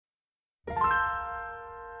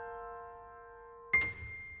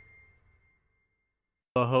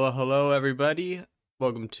Hello, everybody.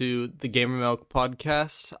 Welcome to the Gamer Milk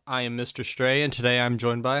Podcast. I am Mr. Stray, and today I'm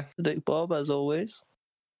joined by, Dick Bob, as always.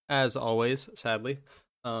 As always, sadly.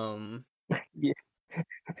 Yeah.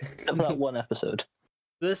 Except for that one episode.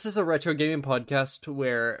 This is a retro gaming podcast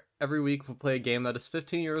where every week we'll play a game that is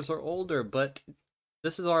 15 years or older, but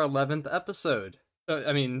this is our 11th episode.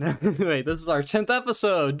 Wait, this is our 10th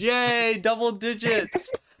episode. Yay! Double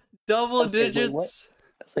digits! Double digits!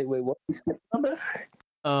 Wait, what? You skipped number?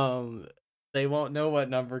 They won't know what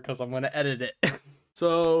number because I'm gonna edit it.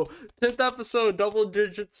 So, 10th episode, double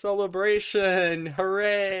digit celebration!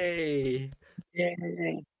 Hooray!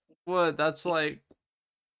 Yay! What? That's like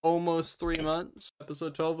almost 3 months.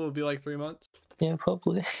 Episode 12 will be like 3 months. Yeah,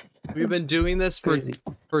 probably. We've been doing this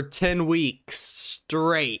for 10 weeks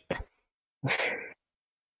straight.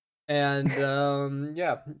 And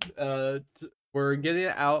we're getting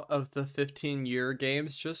out of the 15-year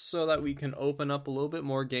games just so that we can open up a little bit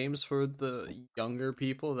more games for the younger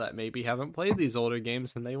people that maybe haven't played these older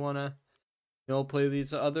games and they want to, play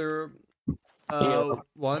these other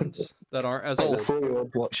ones that aren't as old. The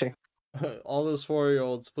 4-year-olds watching. All those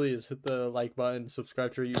 4-year-olds, please hit the like button,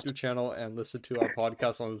 subscribe to our YouTube channel, and listen to our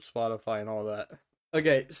podcast on Spotify and all that.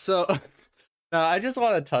 Okay, so now I just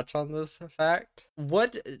want to touch on this fact.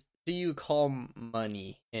 What do you call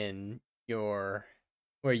money in where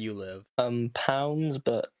you live? Pounds,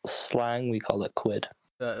 but slang we call it quid.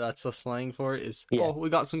 That's the slang for it. Yeah. Oh, we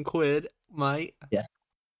got some quid, mate. Yeah.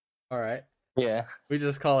 All right. Yeah. We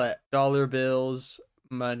just call it dollar bills,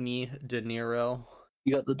 money, dinero.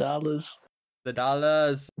 You got the dollars. The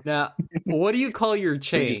dollars. Now, what do you call your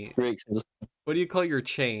change? What do you call your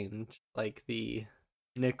change? Like the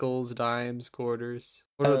nickels, dimes, quarters?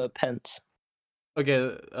 Pence.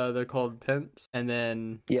 Okay, they're called pence, and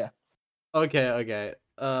then yeah. Okay.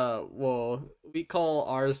 Well, we call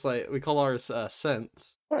ours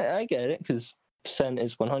cents. Right, I get it, because cent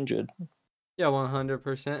is 100. Yeah,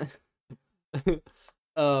 100%.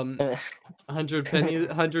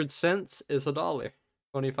 100 cents is $1.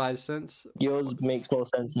 25 cents. Yours makes more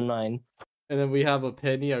sense than mine. And then we have a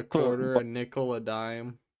penny, a quarter, a nickel, a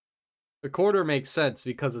dime. A quarter makes sense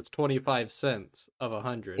because it's 25 cents of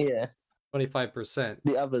 100. Yeah. 25%.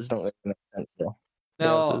 The others don't really make sense, though.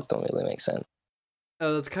 Now, don't really make sense.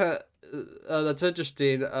 That's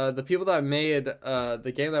interesting. The people that made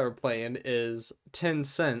the game that we're playing is 10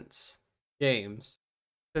 cents games.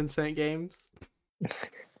 10-cent games.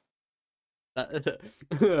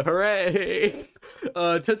 Hooray!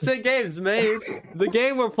 10-cent games made the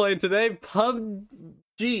game we're playing today,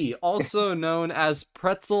 PUBG, also known as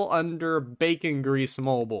Pretzel Under Bacon Grease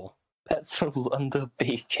Mobile. Pretzels under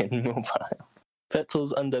bacon mobile.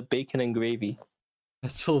 Pretzels under bacon and gravy.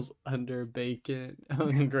 Pretzels under bacon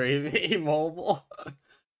and gravy mobile.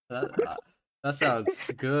 That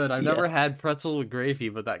sounds good. I've never had pretzel with gravy,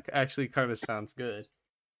 but that actually kind of sounds good.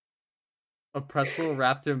 A pretzel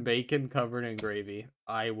wrapped in bacon covered in gravy.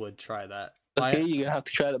 I would try that. Okay, you're gonna have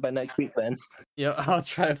to try it by next week then. Yeah, I'll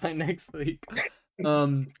try it by next week.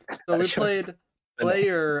 So we played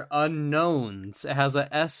Player Unknowns. It has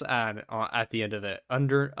a S at the end of it.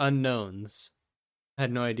 Under Unknowns. I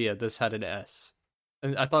had no idea this had an S.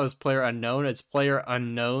 And I thought it was Player Unknown. It's Player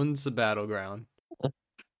Unknowns Battleground.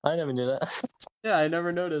 I never knew that. Yeah, I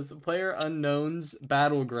never noticed. Player Unknowns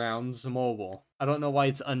Battlegrounds Mobile. I don't know why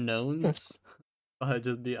it's unknowns. It'd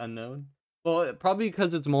just be unknown. Well, probably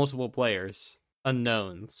because it's multiple players.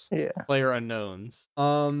 Unknowns. Yeah. Player Unknowns.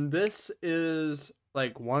 This is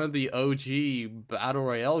like one of the OG Battle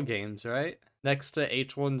Royale games, right? Next to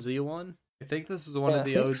H1Z1. I think this is one of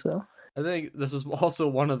the OG. So. I think this is also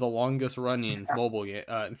one of the longest running mobile game.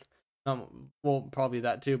 Well, probably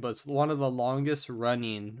that too, but it's one of the longest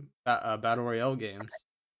running Battle Royale games.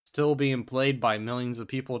 Still being played by millions of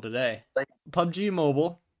people today. PUBG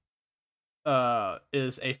Mobile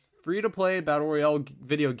is a free-to-play Battle Royale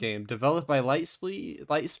video game developed by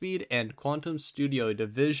Lightspeed and Quantum Studio, a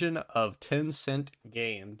division of Tencent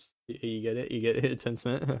Games. You get it? You get it?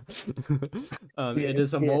 Tencent? It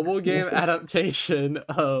is a mobile game adaptation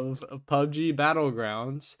of PUBG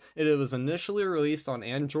Battlegrounds. It was initially released on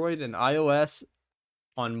Android and iOS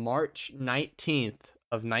on March 19th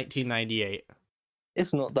of 1998.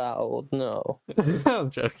 It's not that old, no.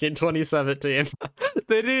 I'm joking, 2017.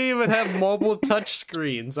 They didn't even have mobile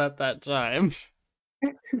touchscreens at that time.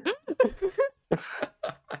 It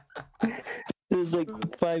was like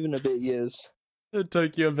 5 and a bit years. It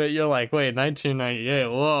took you a bit, you're like, wait, 1998,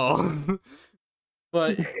 whoa.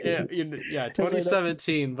 But, yeah,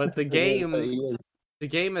 2017, but the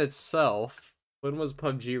game itself When was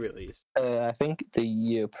PUBG released? I think the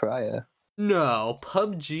year prior. No,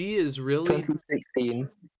 PUBG is really 2016.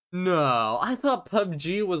 No, I thought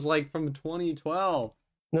PUBG was like from 2012.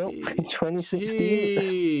 Nope,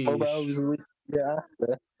 2016. Mobile was released the year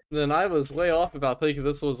after. Then I was way off about thinking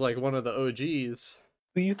this was like one of the OGs.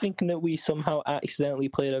 Were you thinking that we somehow accidentally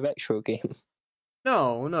played a retro game?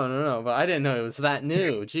 No, but I didn't know it was that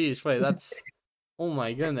new. Jeez, wait, that's... Oh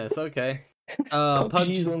my goodness, okay.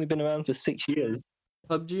 PUBG's only been around for 6 years.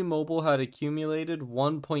 PUBG Mobile had accumulated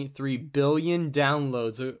 1.3 billion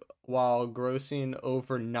downloads while grossing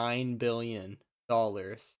over $9 billion,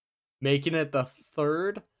 making it the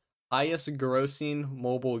third highest grossing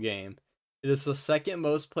mobile game. It is the second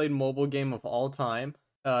most played mobile game of all time.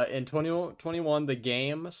 In 2021, the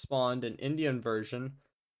game spawned an Indian version,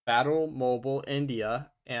 Battle Mobile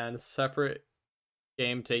India, and a separate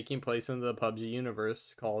game taking place in the PUBG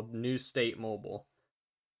universe called New State Mobile.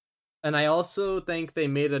 And I also think they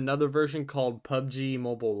made another version called PUBG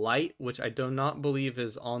Mobile Lite, which I do not believe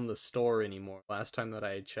is on the store anymore, last time that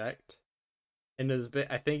I had checked. And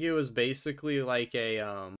I think it was basically like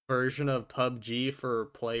a version of PUBG for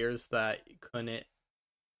players that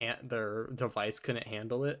their device couldn't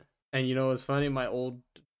handle it. And you know what's funny? My old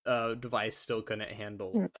device still couldn't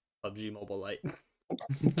handle PUBG Mobile Lite.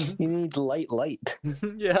 You need light.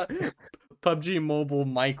 Yeah, PUBG Mobile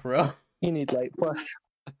Micro. You need light plus.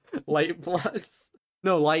 Light plus.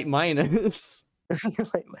 No, light minus.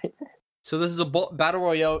 So this is a battle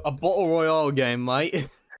royale game, mate.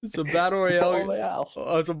 It's a battle royale.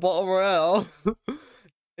 It's a battle royale.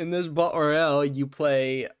 In this battle royale, you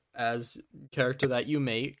play as character that you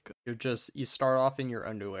make. You start off in your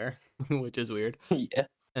underwear, which is weird. Yeah.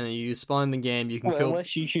 And then you spawn in the game. You can kill.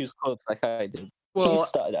 Unless you choose clothes like I did. Well, you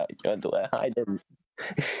started out in your underwear. I didn't.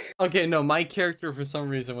 Okay, no, my character for some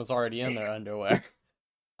reason was already in their underwear.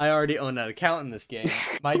 I already own an account in this game.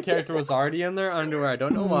 My character was already in their underwear. I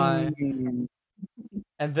don't know why.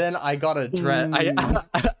 And then I got a dress.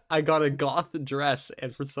 I got a goth dress,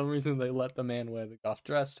 and for some reason they let the man wear the goth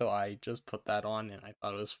dress, so I just put that on, and I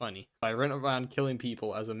thought it was funny. I ran around killing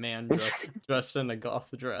people as a man dressed in a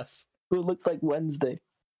goth dress. It looked like Wednesday.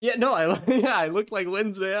 Yeah, no, I looked like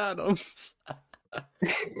Wednesday Addams.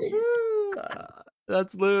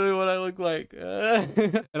 That's literally what I look like.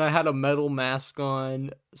 And I had a metal mask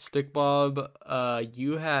on. Stick Bob,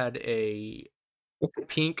 you had a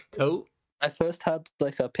pink coat. I first had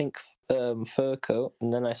like a pink fur coat,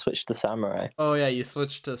 and then I switched to samurai. Oh yeah, you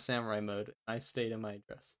switched to samurai mode. I stayed in my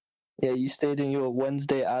dress. Yeah, you stayed in your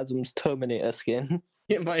Wednesday Addams Terminator skin.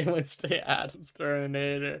 Yeah, my Wednesday Addams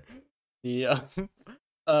Terminator. Yeah.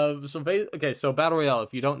 So Battle Royale,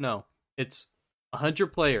 if you don't know, it's 100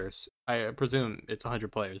 players. I presume it's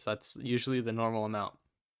 100 players. That's usually the normal amount.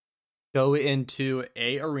 Go into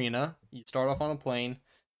a arena. You start off on a plane,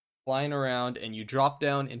 flying around, and you drop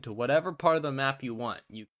down into whatever part of the map you want.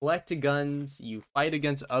 You collect guns, you fight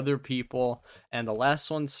against other people, and the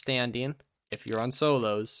last one standing, if you're on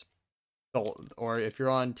solos, or if you're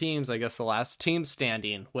on teams, I guess the last team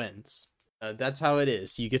standing wins. That's how it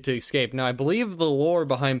is. You get to escape. Now, I believe the lore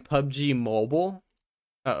behind PUBG Mobile,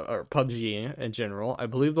 or PUBG in general, I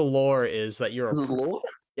believe the lore is that you're a... lore?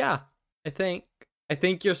 Yeah, I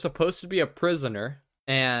think you're supposed to be a prisoner,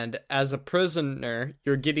 and as a prisoner,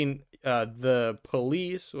 you're getting the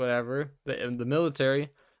police, whatever, the military,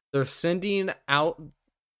 they're sending out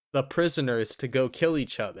the prisoners to go kill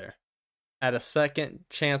each other at a second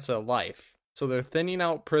chance of life. So they're thinning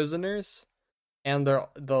out prisoners, and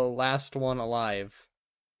the last one alive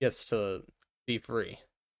gets to be free.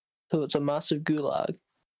 So it's a massive gulag.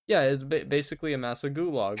 Yeah, it's basically a massive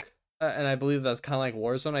gulag. And I believe that's kind of like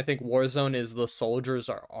Warzone. I think Warzone is the soldiers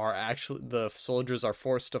are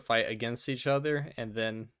forced to fight against each other, and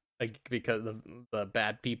then because the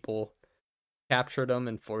bad people captured them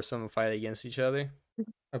and forced them to fight against each other.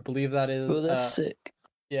 I believe that is. Oh, that's sick.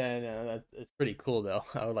 Yeah, no, it's pretty cool though.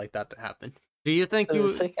 I would like that to happen. Do you think you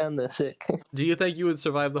would... sick and they're sick? Do you think you would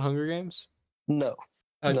survive the Hunger Games? No.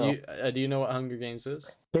 No. Do you know what Hunger Games is?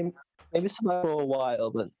 Maybe survive for a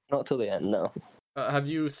while, but not till the end. No. Have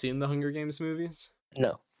you seen the Hunger Games movies?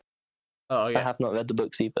 No. Oh, yeah. I have not read the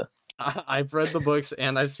books either. I've read the books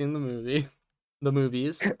and I've seen the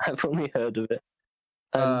movies. I've only heard of it.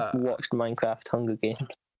 And watched Minecraft Hunger Games.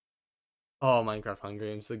 Oh, Minecraft Hunger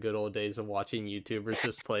Games, the good old days of watching YouTubers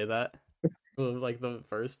just play that. Like the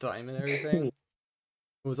first time and everything.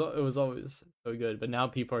 It was always so good, but now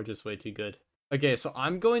people are just way too good. Okay, so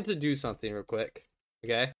I'm going to do something real quick.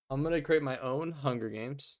 Okay? I'm going to create my own Hunger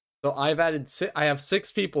Games. So I have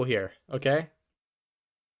 6 people here, okay?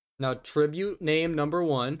 Now, tribute name number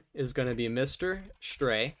 1 is going to be Mr.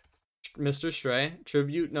 Stray. Mr. Stray.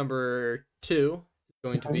 Tribute number 2 is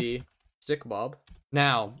going to be Stick Bob.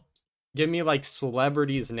 Now, give me like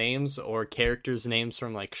celebrities' names or characters' names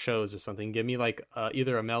from like shows or something. Give me like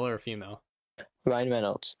either a male or a female. Ryan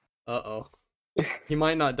Reynolds. Uh-oh. He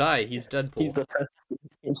might not die. He's Deadpool. He's the first.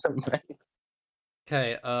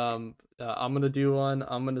 Okay, I'm gonna do one.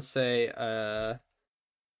 I'm gonna say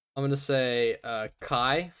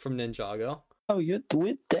Kai from Ninjago. Oh,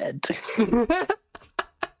 we're dead.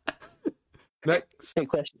 Next. Hey,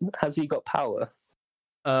 question. Has he got power?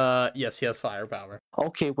 Yes, he has firepower.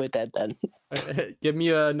 Okay, we're dead then. Give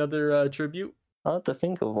me another tribute. I'll have to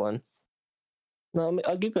think of one. No,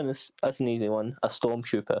 I'll give him as an easy one. A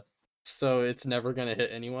stormtrooper. So it's never gonna hit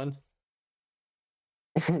anyone?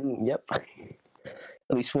 Yep.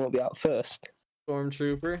 At least we won't be out first.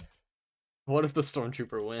 Stormtrooper? What if the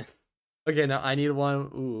stormtrooper wins? Okay, now I need one.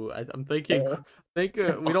 Ooh, I'm thinking. We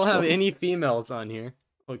don't have any females on here,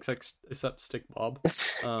 except Stick Bob.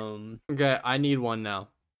 Okay, I need one now.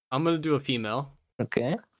 I'm gonna do a female.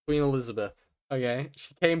 Okay. Queen Elizabeth. Okay,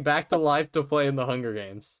 she came back to life to play in the Hunger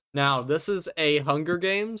Games. Now this is a Hunger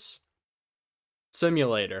Games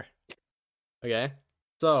simulator. Okay,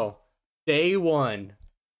 so day 1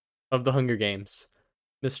 of the Hunger Games,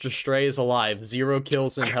 Mr. Stray is alive, 0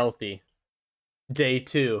 kills and healthy. Day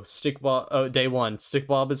 2, day 1, Stick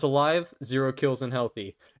Bob is alive, 0 kills and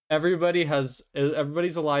healthy. Everybody's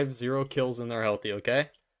alive, 0 kills and they're healthy. Okay.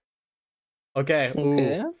 Okay.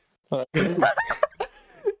 Okay.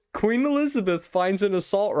 Queen Elizabeth finds an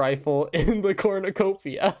assault rifle in the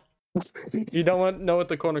cornucopia. You don't know what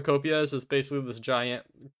the cornucopia is? It's basically this giant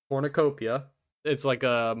cornucopia. It's like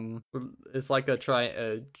a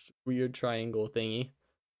weird triangle thingy,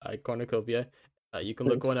 cornucopia. You can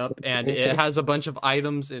look one up, and it has a bunch of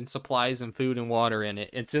items and supplies and food and water in it.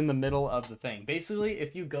 It's in the middle of the thing. Basically,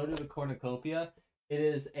 if you go to the cornucopia, it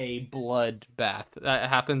is a blood bath. That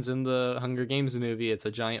happens in the Hunger Games movie. It's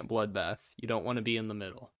a giant bloodbath. You don't want to be in the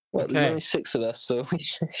middle. Well, there's only 6 of us, so we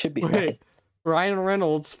should be fine. Ryan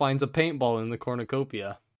Reynolds finds a paintball in the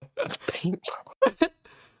cornucopia. Paintball?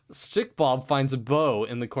 Stick Bob finds a bow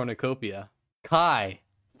in the cornucopia. Kai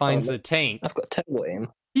finds a tank. I've got terrible aim.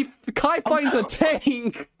 Kai finds a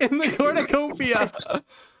tank in the cornucopia.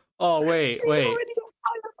 Oh, wait.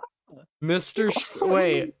 Mr.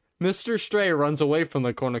 Stray runs away from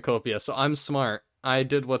the cornucopia, so I'm smart. I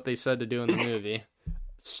did what they said to do in the movie.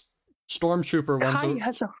 Stormtrooper runs away. Kai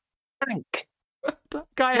has a tank.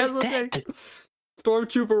 Kai has a tank.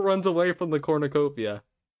 Stormtrooper runs away from the cornucopia.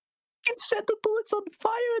 You can set the bullets on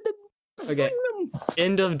fire and then Okay. them.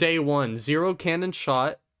 End of day 1. 0 cannon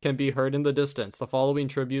shot can be heard in the distance. The following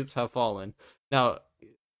tributes have fallen. Now,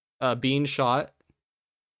 being shot.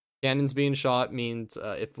 Cannons being shot means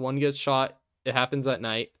if one gets shot, it happens at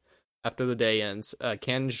night after the day ends.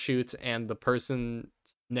 Cannon shoots and the person's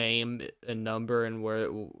name and number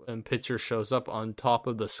and picture shows up on top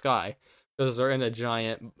of the sky because they're in a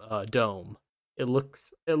giant dome. It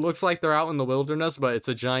looks like they're out in the wilderness, but it's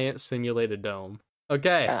a giant simulated dome.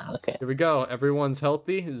 Okay, Here we go. Everyone's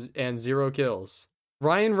healthy and 0 kills.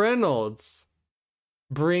 Ryan Reynolds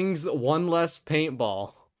brings 1 less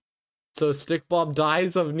paintball. So Stick Bob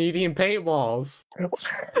dies of needing paintballs.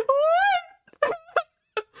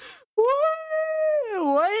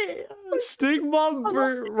 What?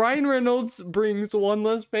 Ryan Reynolds brings 1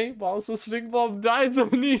 less paintball, so Stick Bob dies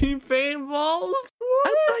of needing paintballs?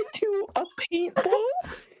 I died to a paintball?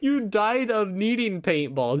 You died of needing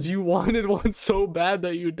paintballs. You wanted one so bad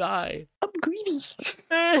that you died. I'm greedy.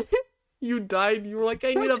 You died. You were like,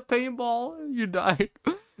 I need a paintball. You died.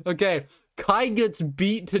 Okay. Kai gets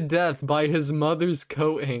beat to death by his mother's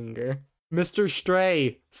coat hanger. Mr.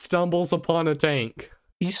 Stray stumbles upon a tank.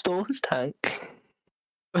 You stole his tank.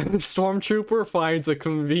 Stormtrooper finds a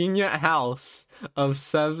convenient house of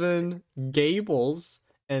 7 gables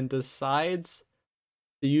and decides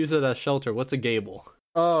to use it as shelter. What's a gable?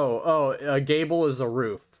 Oh, a gable is a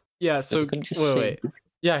roof. Yeah, so wait.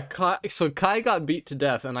 Yeah, Kai got beat to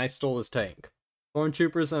death and I stole his tank.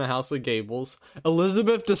 Stormtroopers in a house of gables.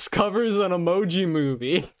 Elizabeth discovers an emoji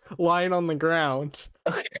movie lying on the ground.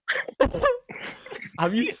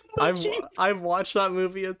 I've watched that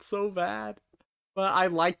movie. It's so bad. But I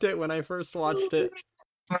liked it when I first watched it.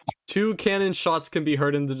 2 cannon shots can be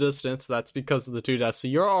heard in the distance. That's because of the 2 deaths. So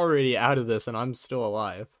you're already out of this and I'm still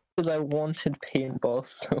alive. Because I wanted paintball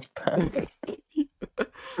so bad.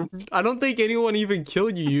 I don't think anyone even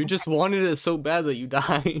killed you. You just wanted it so bad that you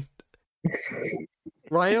died.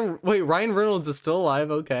 Ryan Reynolds is still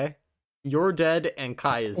alive. Okay. You're dead and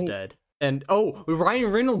Kai is dead. And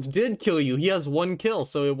Ryan Reynolds did kill you. He has 1 kill,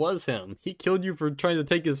 so it was him. He killed you for trying to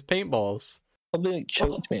take his paintballs. Probably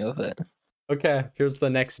choked me with it. Okay, here's the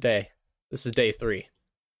next day. This is day 3.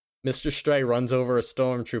 Mr. Stray runs over a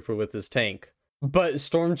stormtrooper with his tank. But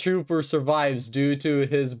stormtrooper survives due to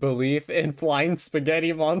his belief in flying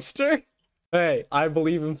spaghetti monster. Hey, I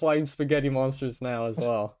believe in flying spaghetti monsters now as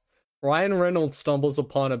well. Ryan Reynolds stumbles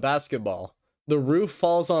upon a basketball. The roof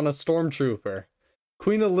falls on a stormtrooper.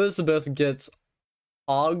 Queen Elizabeth gets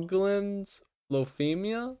Oglim's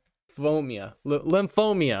lymphomia?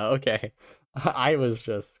 Lymphomia, okay. I was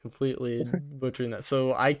just completely butchering that.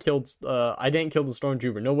 So I didn't kill the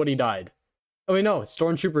stormtrooper. Nobody died. Oh wait, no,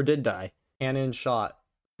 stormtrooper did die. Cannon shot.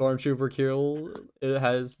 Stormtrooper kill. It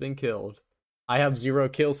has been killed. I have 0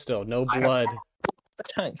 kills still. No blood.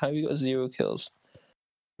 Tank, how have you got 0 kills?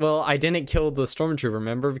 Well, I didn't kill the stormtrooper,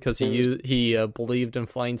 remember? Because he believed in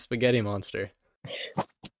flying spaghetti monster.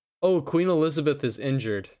 Oh, Queen Elizabeth is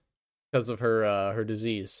injured because of her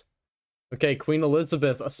disease. Okay, Queen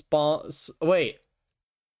Elizabeth wait.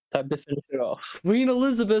 Time to finish it off. Queen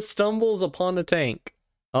Elizabeth stumbles upon a tank.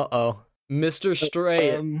 Uh-oh. Mr.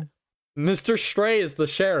 Stray. Mr. Stray is the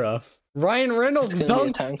sheriff. Ryan Reynolds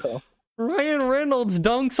dunks. Ryan Reynolds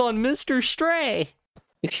dunks on Mr. Stray.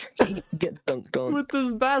 Get dunked on with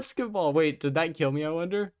this basketball. Wait, did that kill me, I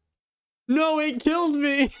wonder? No, it killed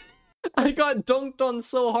me. I got dunked on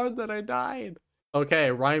so hard that I died.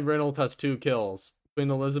 Okay, Ryan Reynolds has 2 kills.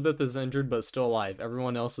 Queen Elizabeth is injured but still alive.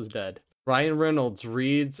 Everyone else is dead. Ryan Reynolds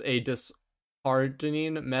reads a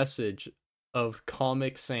disheartening message of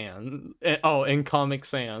Comic Sans. In Comic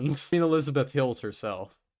Sans. Queen Elizabeth heals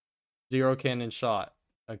herself. 0 cannon shot.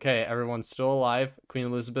 Okay, everyone's still alive. Queen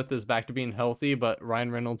Elizabeth is back to being healthy, but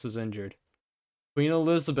Ryan Reynolds is injured. Queen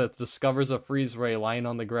Elizabeth discovers a freeze ray lying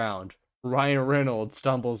on the ground. Ryan Reynolds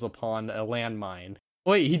stumbles upon a landmine.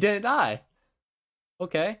 Wait, he didn't die.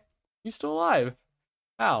 Okay, he's still alive.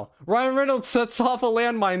 How? Ryan Reynolds sets off a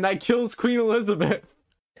landmine that kills Queen Elizabeth.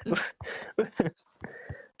 How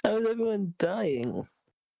is everyone dying?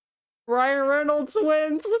 Ryan Reynolds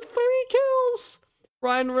wins with 3 kills.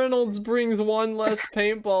 Ryan Reynolds brings 1 less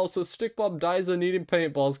paintball, so StickBob dies of needing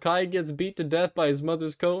paintballs. Kai gets beat to death by his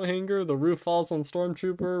mother's coat hanger. The roof falls on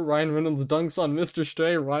Stormtrooper. Ryan Reynolds dunks on Mr.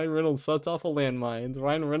 Stray. Ryan Reynolds sets off a landmine.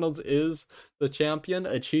 Ryan Reynolds is the champion.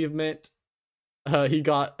 Achievement. He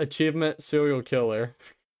got achievement serial killer.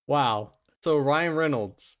 Wow. So Ryan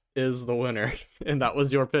Reynolds is the winner, and that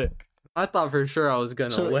was your pick. I thought for sure I was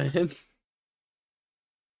gonna win.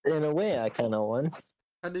 In a way, I kind of won.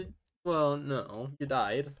 How did? Well, no, you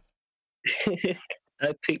died.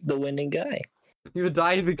 I picked the winning guy. You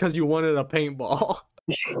died because you wanted a paintball.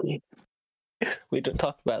 We don't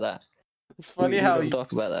talk about that. It's funny how we don't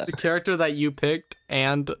talk about that. The character that you picked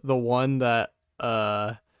and the one that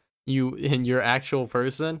you in your actual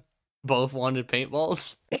person both wanted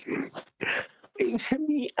paintballs.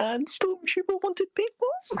 Me and Stormtrooper wanted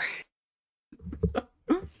paintballs.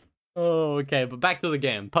 Oh, okay, but back to the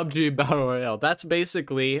game. PUBG Battle Royale. That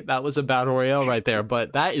was a Battle Royale right there,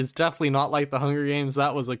 but that is definitely not like the Hunger Games.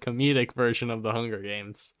 That was a comedic version of the Hunger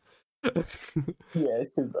Games. Yeah,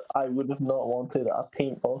 because I would have not wanted a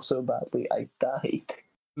paintball so badly I died.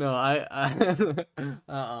 No,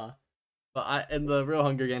 But in the real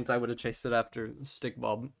Hunger Games, I would have chased it after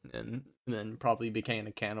StickBob and then probably became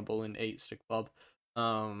a cannibal and ate StickBob.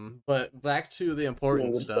 But back to the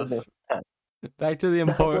important stuff. Back to the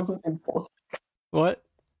important. What?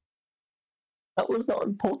 That was not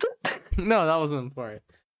important. No, that wasn't important.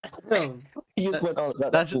 You just went on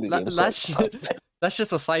about that's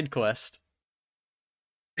just a side quest.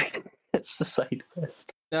 It's the side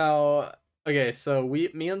quest. Now, okay, so me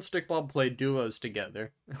and StickBob play duos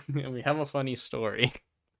together, and we have a funny story.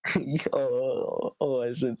 It's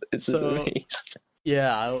a race.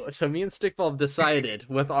 Yeah, so me and StickBob decided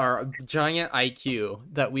with our giant IQ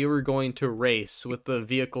that we were going to race with the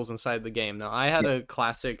vehicles inside the game. Now, I had a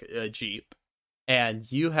classic Jeep, and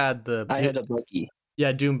you had I had a buggy.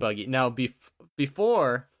 Yeah, Doom buggy. Now,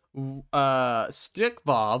 before,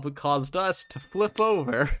 StickBob caused us to flip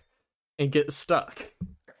over and get stuck.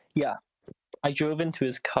 Yeah, I drove into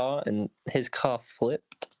his car, and his car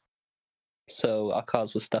flipped, so our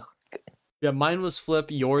cars were stuck. Yeah, mine was flipped,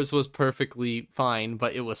 yours was perfectly fine,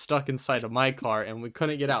 but it was stuck inside of my car, and we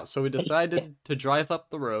couldn't get out. So we decided to drive up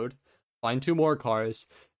the road, find 2 more cars,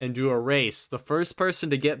 and do a race. The first person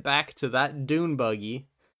to get back to that dune buggy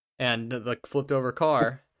and the flipped over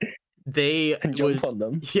car, jump on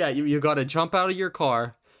them. Yeah, you got to jump out of your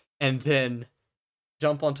car, and then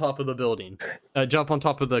jump on top of the building. Jump on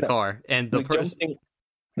top of the car, and the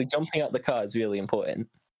jumping out the car is really important.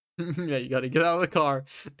 Yeah, you got to get out of the car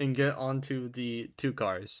and get onto the 2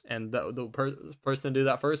 cars, and the person to do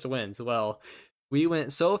that first wins. Well, We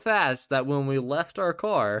went so fast that when we left our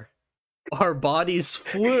car, our bodies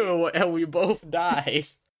flew and we both died.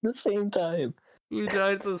 The same time. We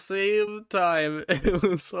died at the same time. It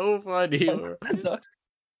was so funny. Our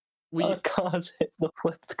cars hit the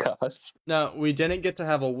flipped cars. No, we didn't get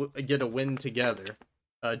to get a win together.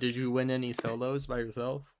 Did you win any solos by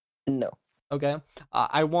yourself? No. Okay.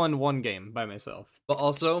 I won one game by myself. But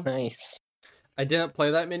also, nice. I didn't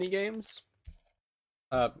play that many games.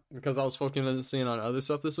 Because I was focusing on other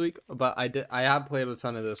stuff this week. But I have played a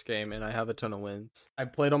ton of this game, and I have a ton of wins. I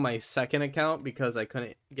played on my second account because I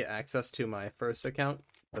couldn't get access to my first account,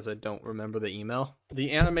 because I don't remember the email.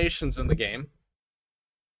 The animations in the game,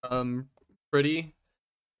 pretty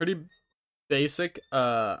basic.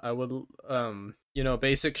 I would,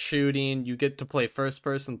 basic shooting. You get to play first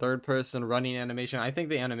person, third person, running animation. I think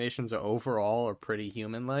the animations overall are pretty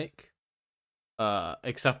human-like.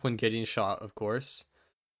 Except when getting shot, of course.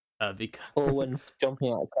 Because or when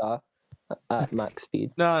jumping out of a car at max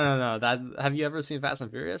speed. No. Have you ever seen Fast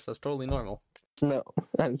and Furious? That's totally normal. No,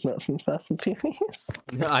 I've not seen Fast and Furious.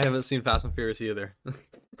 No, I haven't seen Fast and Furious either.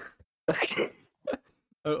 Okay.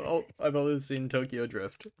 I've only seen Tokyo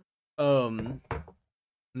Drift.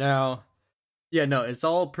 Now, yeah, no, it's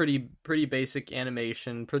all pretty basic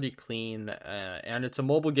animation, pretty clean, and it's a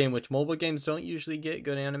mobile game, which mobile games don't usually get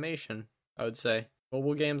good animation, I would say.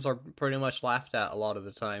 Mobile games are pretty much laughed at a lot of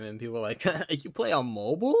the time, and people are like, you play on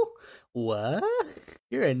mobile? What?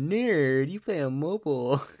 You're a nerd, you play on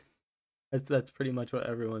mobile. That's pretty much what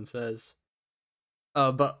everyone says.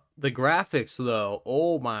 But the graphics, though,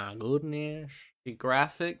 oh my goodness. The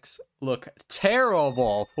graphics look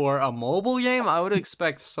terrible for a mobile game. I would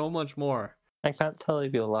expect so much more. I can't tell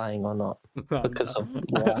if you're lying or not because of the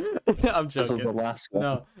last. I'm joking. Because of the last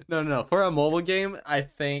one. No. For a mobile game, I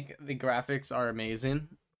think the graphics are amazing.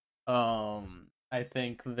 I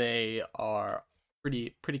think they are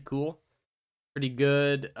pretty cool, pretty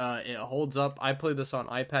good. It holds up. I played this on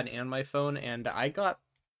iPad and my phone, and I got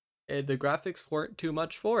the graphics weren't too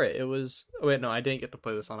much for it. It was I didn't get to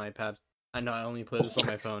play this on iPad. I know I only played this on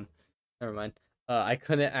my phone. Never mind. I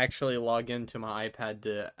couldn't actually log into my iPad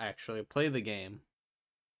to actually play the game.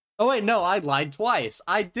 Oh wait, no, I lied twice.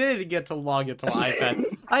 I did get to log into my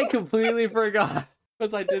iPad. I completely forgot.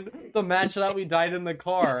 Because I did the match that we died in the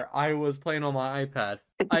car, I was playing on my iPad.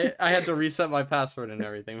 I had to reset my password and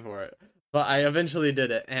everything for it. But I eventually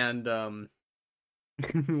did it, and and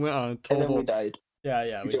then we died.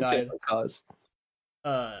 Yeah, we died. Cars.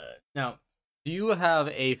 Now, do you have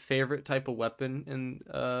a favorite type of weapon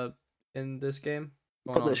in this game?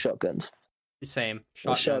 Probably shotguns. Same.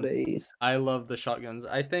 Shotguns. I love the shotguns.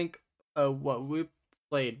 I think we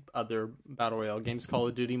played other Battle Royale games. Call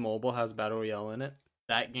of Duty Mobile has Battle Royale in it.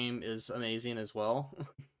 That game is amazing as well.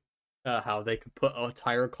 How they could put an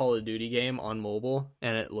entire Call of Duty game on mobile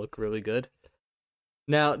and it looked really good.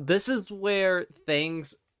 Now, this is where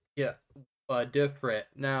things get different.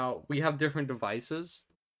 Now, we have different devices,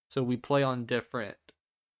 so we play on different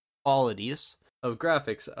qualities of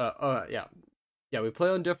graphics. We play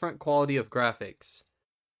on different quality of graphics.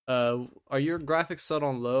 Are your graphics set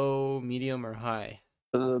on low, medium, or high?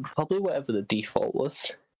 Probably whatever the default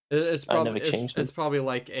was. It's probably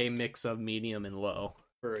like a mix of medium and low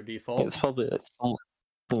for a default. It's probably like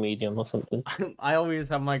medium or something. I always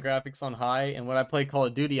have my graphics on high, and when I play Call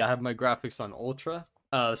of Duty, I have my graphics on ultra.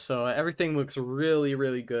 So everything looks really,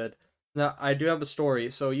 really good. Now, I do have a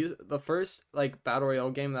story. So the first Battle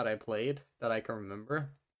Royale game that I played that I can remember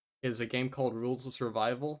is a game called Rules of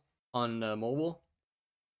Survival on mobile.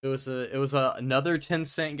 It was another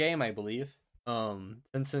 10-cent game, I believe. 10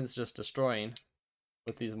 cents just destroying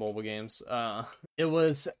with these mobile games. It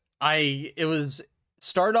was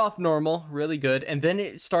started off normal, really good, and then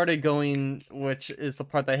it started going, which is the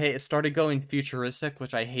part that I hate, it started going futuristic,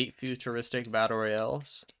 which I hate futuristic battle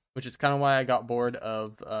royales, which is kind of why I got bored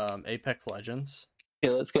of Apex Legends.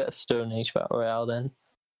 Yeah, let's get a Stone Age battle royale then.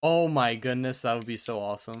 Oh my goodness, that would be so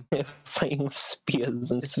awesome. Fighting with spears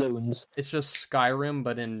and stones. It's just Skyrim,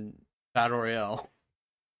 but in battle royale.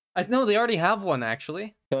 I know they already have one,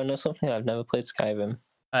 actually. You wanna know something? I've never played Skyrim.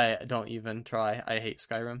 I don't even try. I hate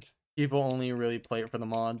Skyrim. People only really play it for the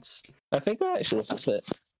mods. I think I actually that's it.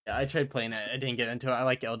 Yeah, I tried playing it. I didn't get into it. I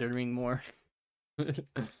like Elden Ring more.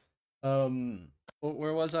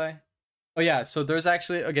 Where was I? Oh yeah, so there's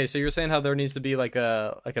actually so you're saying how there needs to be like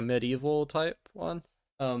a medieval type one?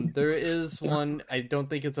 There is one. I don't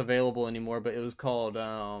think it's available anymore, but it was called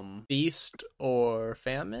Feast or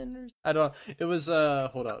Famine. I don't. It was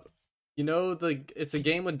hold up. You know it's a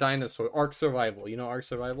game with dinosaurs. Ark Survival. You know Ark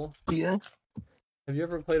Survival? Yeah. Have you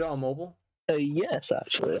ever played it on mobile? Yes,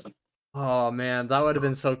 actually. Oh man, that would have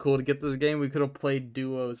been so cool to get this game. We could have played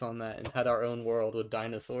duos on that and had our own world with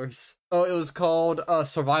dinosaurs. Oh, it was called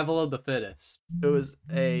Survival of the Fittest. It was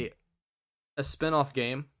a spin-off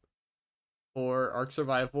game for Ark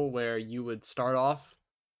Survival where you would start off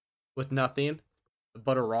with nothing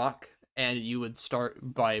but a rock, and you would start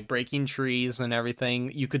by breaking trees and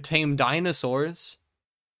everything. You could tame dinosaurs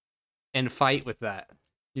and fight with that.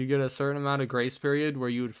 You get a certain amount of grace period where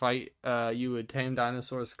you would fight, you would tame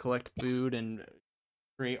dinosaurs, collect food, and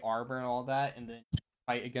create armor and all that, and then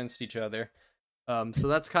fight against each other. So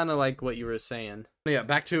that's kind of like what you were saying. But yeah,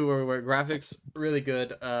 back to where graphics really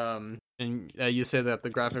good. And you say that the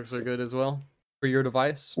graphics are good as well for your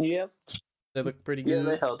device. Yep. They look pretty good.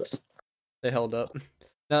 Yeah, they held up. They held up.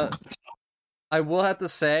 Now, I will have to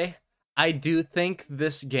say, I do think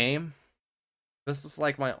this game. This is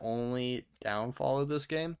like my only downfall of this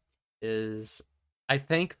game. Is I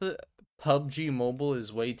think the PUBG Mobile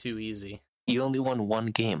is way too easy. You only won one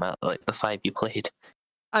game out of like the 5 you played.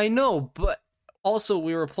 I know, but also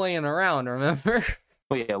we were playing around, remember?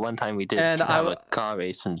 Well, yeah, one time we did And have a car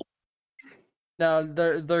race. And now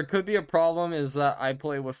there could be a problem is that I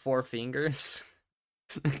play with 4 fingers.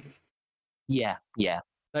 yeah.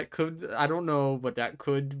 That could, I don't know, but that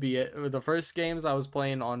could be it. The first games I was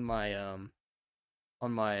playing on my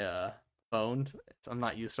phone. I'm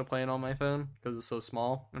not used to playing on my phone because it's so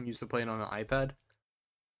small. I'm used to playing on an iPad.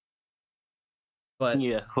 But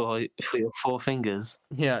yeah, for your 4 fingers.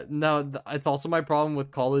 Yeah, no, it's also my problem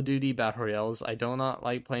with Call of Duty Battle Royales. I do not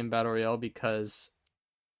like playing Battle Royale because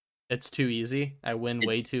it's too easy. I win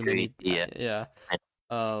way too many. Yeah.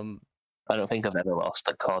 I don't think I've ever lost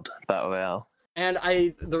a COD Battle Royale. And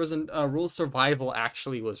there was a Rule Survival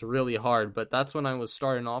actually was really hard, but that's when I was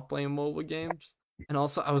starting off playing mobile games. And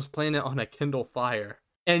also I was playing it on a Kindle Fire.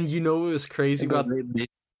 And you know what was crazy about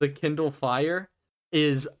the Kindle Fire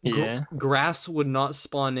is grass would not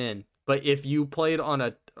spawn in. But if you played on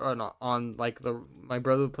my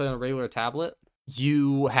brother would play on a regular tablet,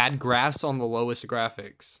 you had grass on the lowest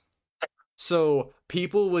graphics. So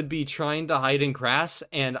people would be trying to hide in grass,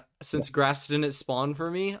 and since grass didn't spawn for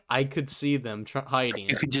me, I could see them hiding.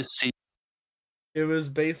 You could just see. It was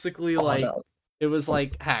basically it was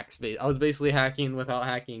like hacks. I was basically hacking without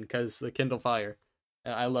hacking because the Kindle Fire.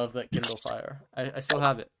 And I love that Kindle Fire. I still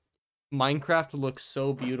have it. Minecraft looks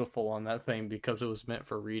so beautiful on that thing because it was meant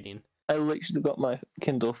for reading. I literally got my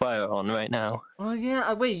Kindle Fire on right now. Oh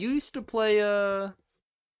yeah, wait, you used to play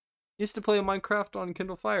Minecraft on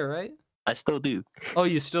Kindle Fire, right? I still do. Oh,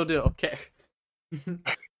 you still do? Okay.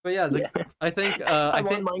 But yeah, I think I'm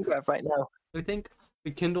on Minecraft right now. I think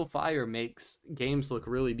the Kindle Fire makes games look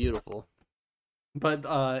really beautiful. But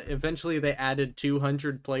eventually they added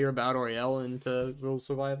 200 player battle royale into Rule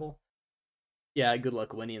Survival. Yeah, good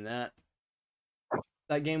luck winning that.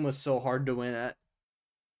 That game was so hard to win at.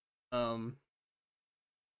 I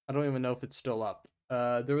don't even know if it's still up.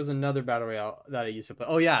 There was another battle royale that I used to play.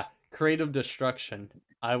 Oh yeah, Creative Destruction.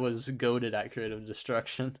 I was goated at Creative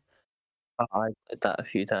Destruction. I played that a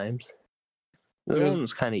few times. The one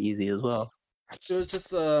was kind of easy as well. It was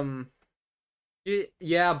just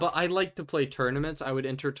yeah, but I like to play tournaments. I would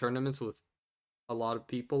enter tournaments with a lot of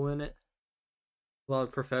people in it, a lot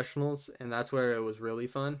of professionals, and that's where it was really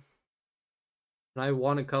fun. And I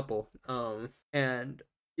won a couple. And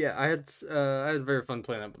yeah, I had very fun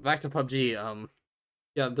playing that. But back to PUBG.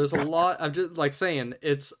 Yeah, there's a lot. I'm just like saying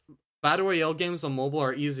it's battle royale games on mobile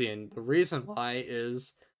are easy, and the reason why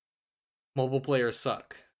is mobile players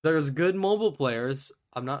suck. There's good mobile players.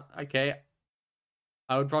 I'm not okay.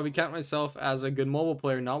 I would probably count myself as a good mobile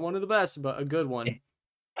player, not one of the best, but a good one.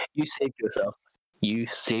 You saved yourself. You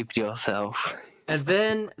saved yourself. And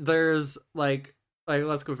then there's like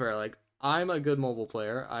let's go fair. Like I'm a good mobile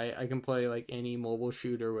player. I can play like any mobile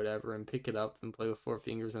shooter or whatever and pick it up and play with 4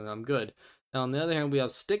 fingers and I'm good. Now on the other hand, we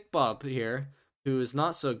have Stick Bob here, who is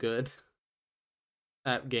not so good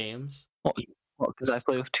at games. What? Because I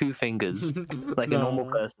play with 2 fingers, like a normal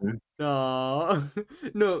person. No,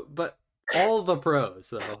 no, but all the pros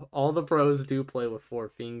though, all the pros do play with 4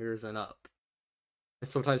 fingers and up. And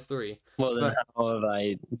sometimes 3. Well, then how have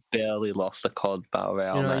I barely lost a COD Battle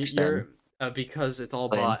Royale match then? Because it's all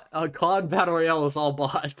bot. COD Battle Royale is all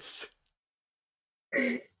bots.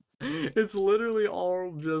 It's literally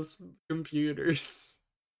all just computers.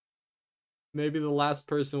 Maybe the last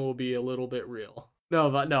person will be a little bit real.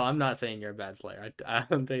 No, I'm not saying you're a bad player.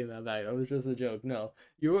 I'm saying that back. That was just a joke. No,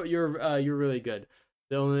 you're really good.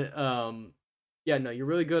 The only you're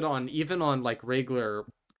really good on even on like regular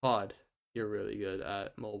COD. You're really good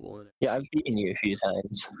at mobile. Yeah, I've beaten you a few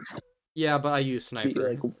times. Yeah, but I use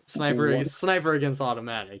sniper. Sniper against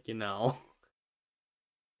automatic. You know.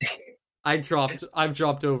 I've dropped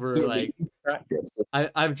over like practice.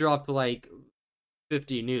 I've dropped like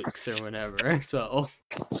 50 nukes or whatever. So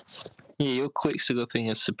yeah, your quick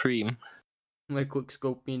scoping is supreme. my quick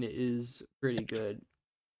scoping is pretty good.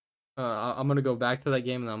 I'm gonna go back to that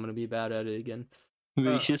game and I'm gonna be bad at it again.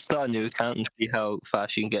 We should start a new account and see how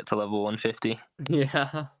fast you can get to level 150.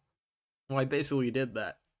 Yeah. Well, I basically did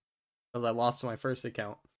that because I lost my first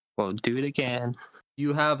account. Well, do it again. Do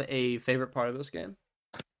you have a favorite part of this game?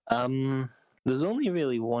 There's only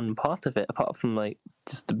really one part of it, apart from like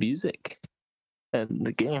just the music and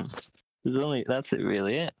the game. That's it,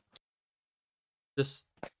 really. It. Just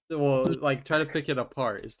well, like try to pick it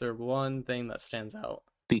apart. Is there one thing that stands out?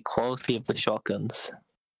 The quality of the shotguns.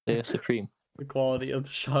 They're supreme. The quality of the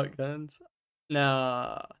shotguns.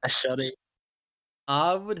 Now,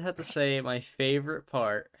 I would have to say my favorite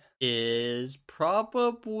part is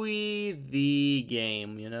probably the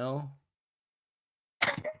game, you know?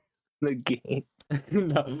 The game.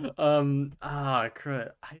 No.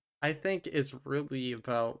 Crud. I think it's really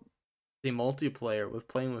about the multiplayer with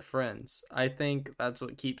playing with friends. I think that's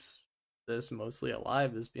what keeps this mostly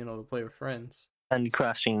alive, is being able to play with friends. And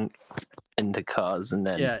crashing into cars and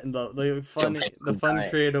then the fun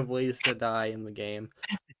creative ways to die in the game.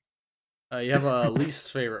 You have a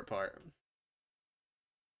least favorite part.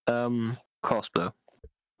 Crossbow.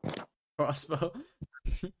 Crossbow.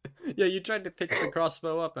 Yeah, you tried to pick the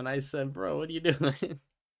crossbow up, and I said, "Bro, what are you doing?"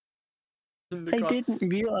 I didn't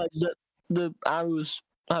realize that the arrows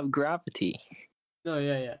have gravity. No,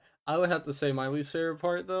 yeah. I would have to say my least favorite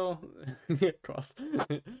part, though.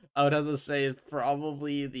 I would have to say is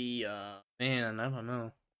probably the man. I don't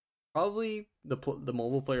know. Probably the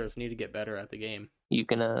mobile players need to get better at the game. You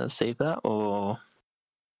gonna save that or?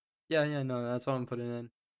 Yeah, no, that's what I'm putting in.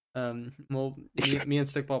 Well, me and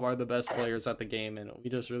Stickball are the best players at the game, and we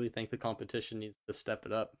just really think the competition needs to step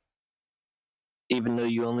it up. Even though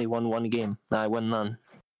you only won one game, I won none.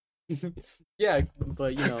 Yeah,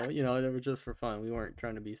 but you know, they were just for fun. We weren't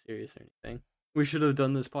trying to be serious or anything. We should have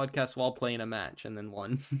done this podcast while playing a match and then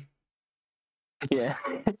won. Yeah.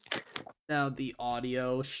 Now the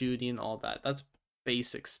audio, shooting, all that's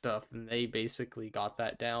basic stuff, and they basically got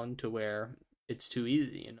that down to where it's too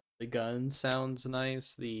easy. You know, the gun sounds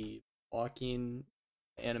nice, the walking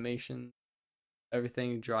animation,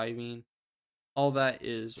 everything, driving, all that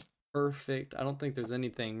is perfect. I don't think there's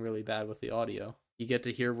anything really bad with the audio. You get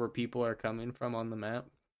to hear where people are coming from on the map,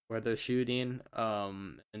 where they're shooting.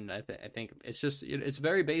 And I think it's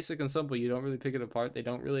very basic and simple. You don't really pick it apart. They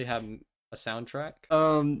don't really have a soundtrack.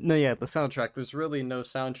 The soundtrack. There's really no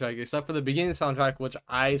soundtrack except for the beginning soundtrack, which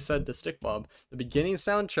I said to Stickbob. The beginning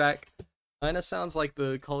soundtrack kind of sounds like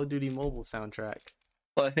the Call of Duty mobile soundtrack.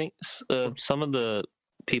 Well, I think some of the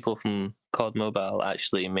people from COD Mobile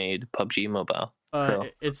actually made PUBG Mobile. So.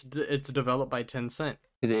 It's developed by Tencent.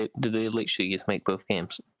 Did they literally just make both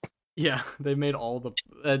games? Yeah, they made all the.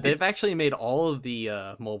 They've actually made all of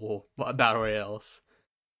the mobile battle royales.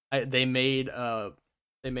 They made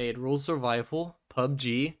Rule Survival,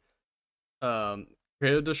 PUBG,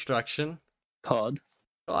 Creative Destruction, COD.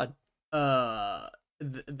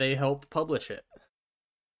 They helped publish it,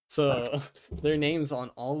 so their names on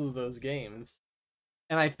all of those games.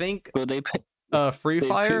 And I think Free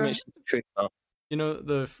Fire. You know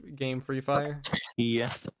the game Free Fire?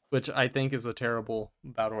 Yeah. Which I think is a terrible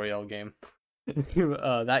battle royale game.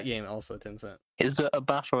 That game also Tencent. Is there a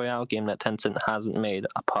battle royale game that Tencent hasn't made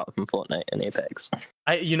apart from Fortnite and Apex?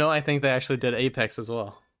 I think they actually did Apex as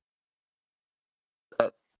well.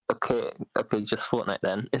 Okay, just Fortnite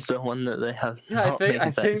then. Is there one that they have? Yeah,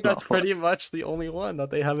 I think that's pretty much the only one that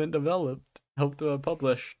they haven't helped to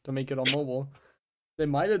publish to make it on mobile. They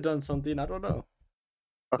might have done something, I don't know.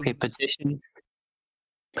 Okay, petition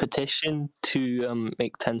to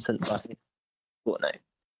make Tencent buy Fortnite.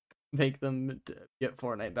 Make them get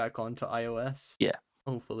Fortnite back onto iOS. Yeah,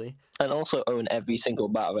 hopefully, and also own every single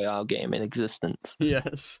battle royale game in existence.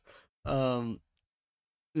 Yes.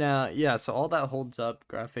 Now, yeah. So all that holds up,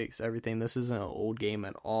 graphics, everything. This isn't an old game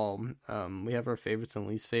at all. We have our favorites and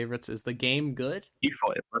least favorites. Is the game good? You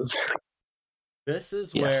thought it was. This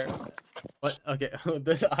is where. What? Okay,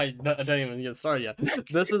 I don't even get started yet.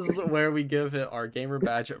 This is where we give it our gamer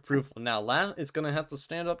badge approval. Now, it's gonna have to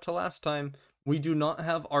stand up to last time. We do not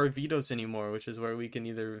have our vetoes anymore, which is where we can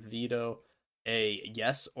either veto a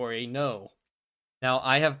yes or a no. Now,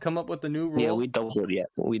 I have come up with a new rule. Yeah, we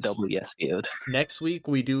double yes vetoed. Next week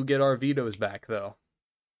we do get our vetoes back though.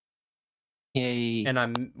 Yay!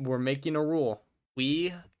 And we're making a rule.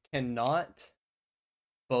 We cannot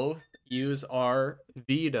both use our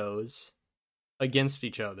vetoes against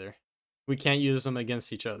each other. We can't use them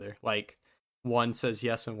against each other. Like, one says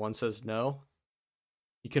yes and one says no.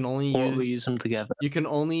 You can only use them together. You can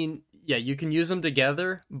only you can use them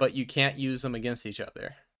together, but you can't use them against each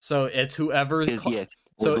other. So it's whoever.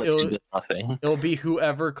 So it'll be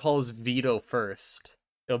whoever calls veto first.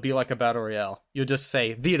 It'll be like a battle royale. You'll just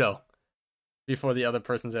say veto before the other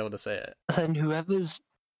person's able to say it. And whoever's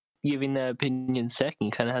giving their opinion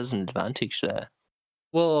second kind of has an advantage there.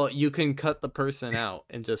 Well, you can cut the person out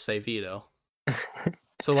and just say veto.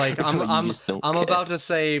 So like I'm about to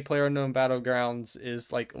say PlayerUnknown Battlegrounds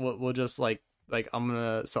is like we'll just like I'm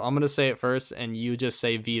gonna say it first and you just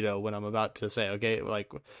say veto when I'm about to say, okay,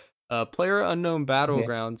 like PlayerUnknown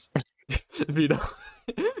Battlegrounds veto.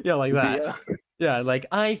 Yeah, like that. Yeah, like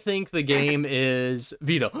I think the game is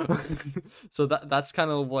veto. So that's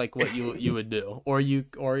kind of like what you would do. Or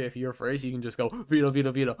if you're first, you can just go veto.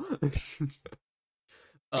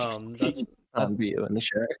 That's veto in the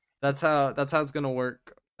shirt. That's how it's gonna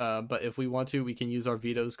work. But if we want to, we can use our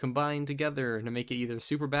vetoes combined together to make it either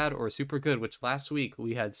super bad or super good. Which last week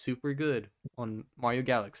we had super good on Mario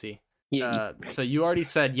Galaxy. Yeah. So you already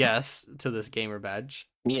said yes to this gamer badge.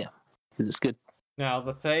 Yeah, because it's good. Now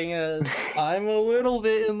the thing is, I'm a little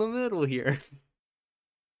bit in the middle here.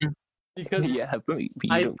 Because but you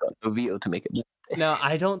don't got a veto to make it. Now,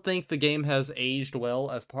 I don't think the game has aged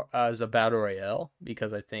well as a battle royale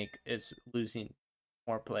because I think it's losing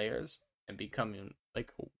more players and becoming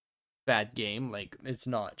like a bad game. Like it's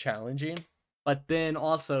not challenging, but then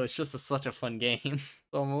also it's just such a fun game.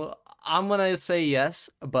 So I'm gonna say yes,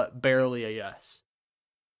 but barely a yes.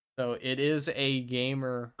 So it is a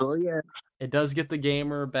gamer. Oh yeah. It does get the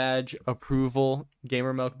gamer badge approval,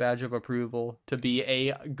 gamer milk badge of approval to be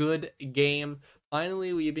a good game.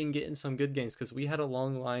 Finally, we've been getting some good games because we had a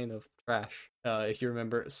long line of trash. If you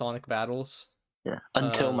remember Sonic Battles. Yeah.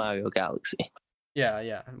 Until Mario Galaxy.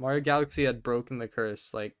 Yeah. Mario Galaxy had broken the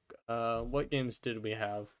curse. Like, what games did we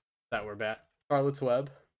have that were bad? Scarlet's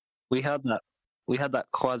Web. We had that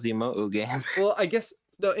Quasimodo game. Well, I guess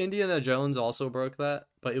the Indiana Jones also broke that,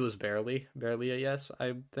 but it was barely a yes,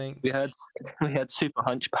 I think. We had Super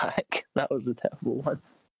Hunchback. That was a terrible one.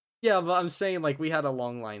 Yeah, but I'm saying like we had a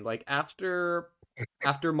long line. Like after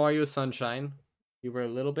Mario Sunshine, we were a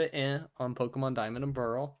little bit on Pokemon Diamond and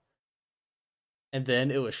Pearl. And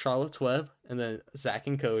then it was Charlotte's Web, and then Zack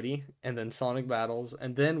and Cody, and then Sonic Battles,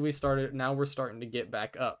 and then we're starting to get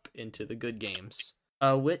back up into the good games.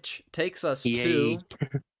 Which takes us to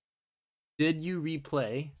did you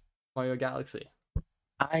replay Mario Galaxy?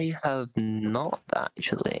 I have not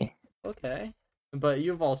actually. Okay. But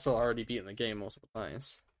you've also already beaten the game multiple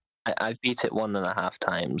times. I beat it 1.5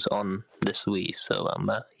 times on this Wii, so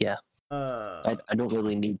yeah. I don't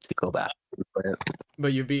really need to go back.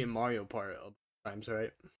 But you've beaten Mario Part times,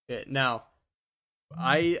 right? Okay, now,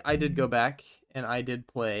 I did go back and I did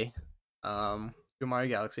play Super Mario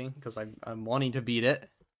Galaxy because I'm wanting to beat it.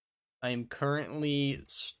 I am currently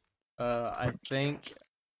I think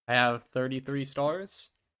I have 33 stars,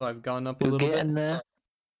 so I've gone up a little bit. There.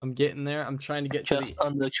 I'm getting there. I'm trying to get just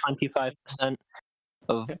under 25%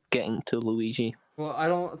 of getting to Luigi. Well, I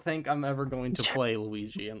don't think I'm ever going to play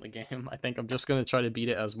Luigi in the game. I think I'm just going to try to beat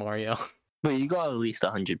it as Mario. But you got at least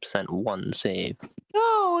 100% one save.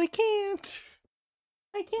 No, I can't.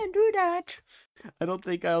 I can't do that. I don't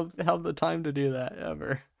think I'll have the time to do that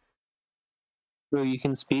ever. Well, you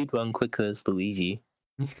can speedrun quicker as Luigi.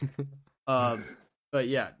 But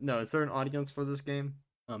yeah, no, is there an audience for this game?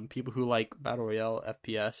 People who like Battle Royale,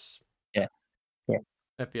 FPS. Yeah.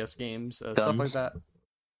 FPS games, stuff like that.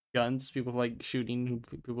 Guns, people who like shooting,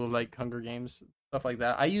 people who like Hunger Games, stuff like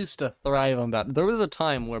that. I used to thrive on that. There was a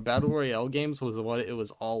time where Battle Royale games was what it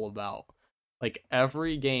was all about. Like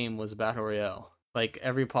every game was Battle Royale. Like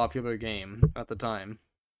every popular game at the time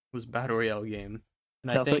was Battle Royale game.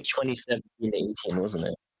 And that was like 2017, 18, wasn't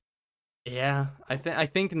it? Yeah, I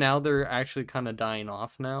think now they're actually kind of dying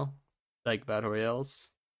off now, like Battle Royales.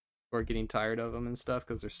 We're getting tired of them and stuff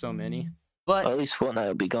because there's so many. But at least Fortnite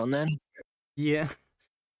will be gone then. Yeah.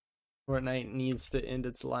 Fortnite needs to end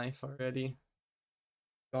its life already.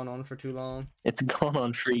 It's gone on for too long. It's gone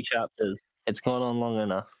on 3 chapters. It's gone on long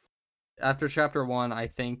enough. After chapter 1, I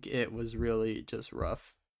think it was really just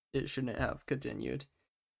rough. It shouldn't have continued.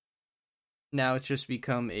 Now it's just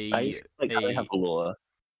become I have lore.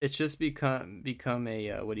 It's just become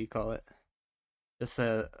a what do you call it? Just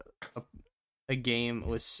a game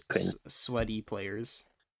with sweaty players.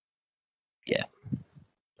 Yeah.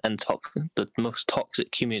 And the most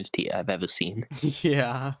toxic community I've ever seen.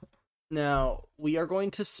 Yeah. Now, we are going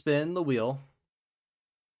to spin the wheel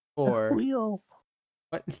for... Wheel.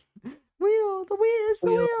 What? Wheel! The wheel is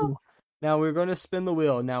the wheel! Now, we're going to spin the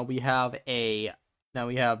wheel. Now, we have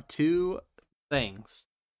 2 things.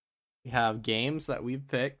 We have games that we've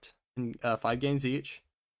picked, in 5 games each,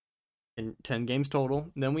 and 10 games total.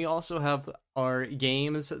 And then we also have our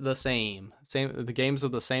games the games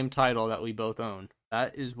of the same title that we both own.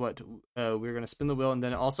 That is what we're gonna spin the wheel, and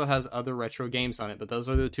then it also has other retro games on it. But those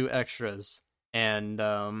are the 2 extras. And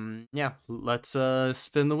yeah, let's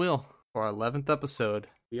spin the wheel for our 11th episode.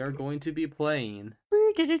 We are going to be playing.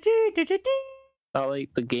 I like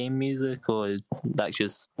the game music, or that's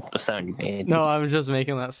just the sound you made? No, I was just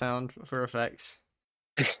making that sound for effects,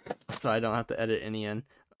 so I don't have to edit any in.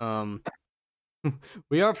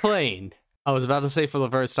 We are playing. I was about to say for the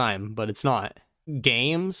first time, but it's not.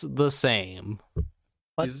 Games the same.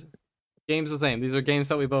 What? Games the same. These are games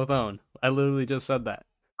that we both own. I literally just said that.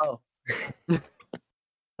 Oh. I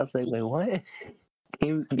was like, wait, what?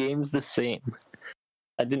 Games the same.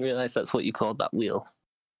 I didn't realize that's what you called that wheel.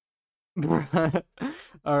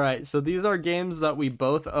 Alright, so these are games that we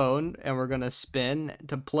both own, and we're gonna spin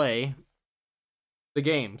to play the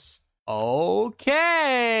games. Okay.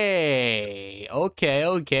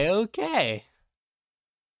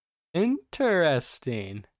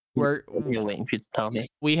 Interesting. You're waiting for you to tell me.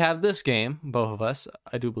 We have this game, both of us,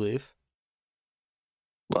 I do believe.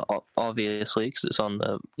 Well, obviously, because it's on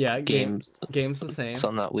the game's the same. It's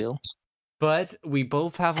on that wheel. But we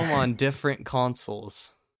both have them on different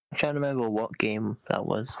consoles. I'm trying to remember what game that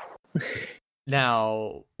was.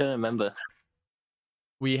 Now, I don't remember.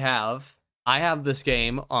 I have this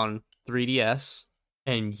game on 3DS,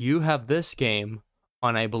 and you have this game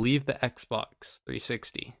on, I believe, the Xbox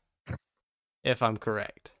 360, if I'm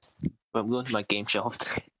correct. I'm going to my game shelf.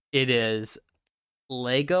 It is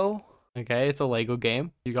Lego. Okay, it's a Lego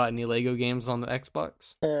game. You got any Lego games on the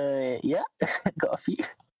Xbox? Yeah, got a few.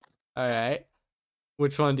 All right.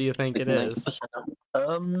 Which one do you think it is?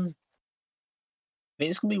 I mean,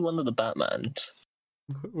 it's gonna be one of the Batmans.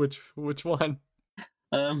 Which one?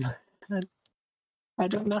 I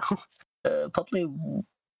don't know. Probably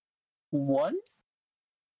one.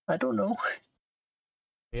 I don't know.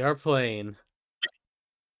 We are playing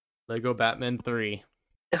Lego Batman 3.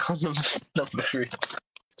 Number 3.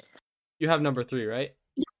 You have number 3, right?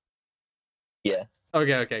 Yeah.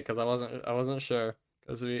 Okay, because I wasn't sure,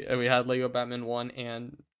 because we had Lego Batman 1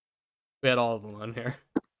 and we had all of them on here.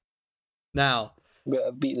 Now,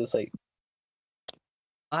 I beat this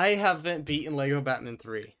I haven't beaten Lego Batman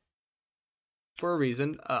 3 for a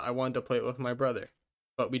reason. I wanted to play it with my brother,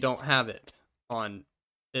 but we don't have it on.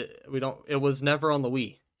 It was never on the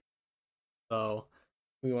Wii, so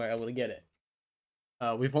we weren't able to get it.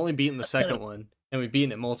 We've only beaten the second one, and we've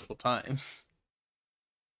beaten it multiple times.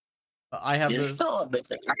 I have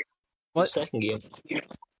what second game? They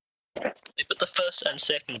put the first and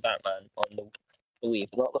second Batman on the Wii,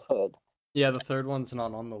 but not the third. Yeah, the third one's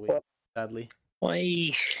not on the Wii, sadly. Why?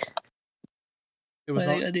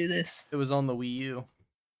 Why did I do this? It was on the Wii U.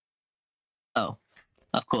 Oh,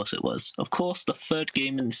 of course it was. Of course, the third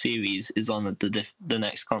game in the series is on the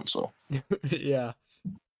next console. Yeah.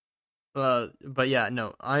 But yeah,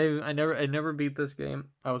 no, I never beat this game.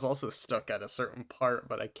 I was also stuck at a certain part,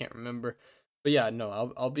 but I can't remember. But yeah,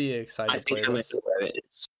 no, I'll be excited to play this.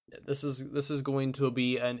 This is going to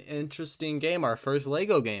be an interesting game. Our first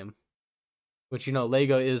Lego game, which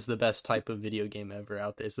Lego is the best type of video game ever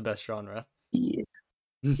out there. It's the best genre. Yeah.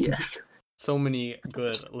 Yes. So many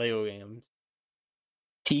good Lego games.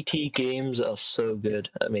 TT Games are so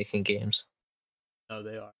good at making games. No,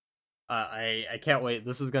 they are. I can't wait.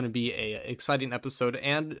 This is going to be a exciting episode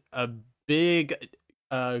and a big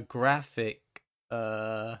graphic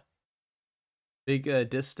big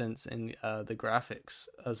distance in the graphics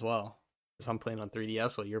as well. Because I'm playing on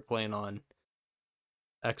 3DS while you're playing on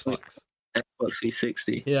Xbox. Xbox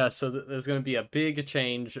 360. Yeah, so there's going to be a big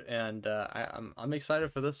change, and I'm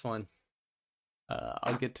excited for this one.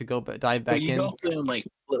 I'll get to dive back in. You got them like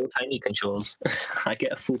little tiny controls. I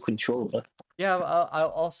get a full controller. Yeah,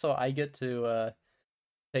 I get to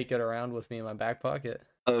take it around with me in my back pocket.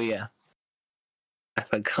 Oh yeah, I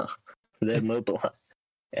forgot. They're mobile.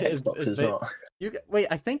 Xbox is not. Wait,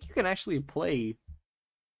 I think you can actually play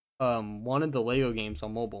one of the Lego games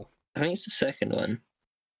on mobile. I think it's the second one.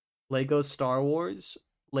 Lego Star Wars,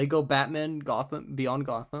 Lego Batman Beyond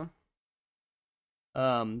Gotham.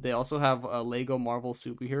 They also have Lego Marvel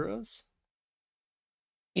Superheroes.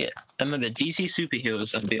 Yeah, I remember DC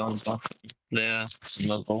Superheroes and Beyond Gotham. They're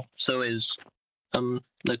mobile. So is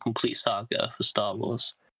the complete saga for Star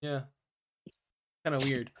Wars. Yeah, kind of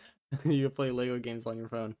weird. You can play Lego games on your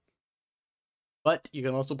phone, but you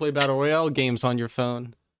can also play Battle Royale games on your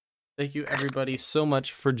phone. Thank you everybody so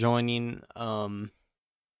much for joining.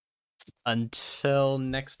 Until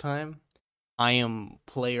next time, I am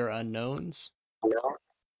Player Unknowns. Well,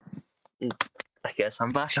 I guess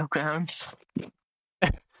I'm Battlegrounds.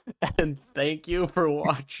 And thank you for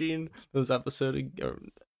watching this episode.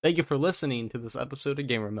 Thank you for listening to this episode of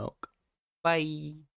Gamer Milk. Bye.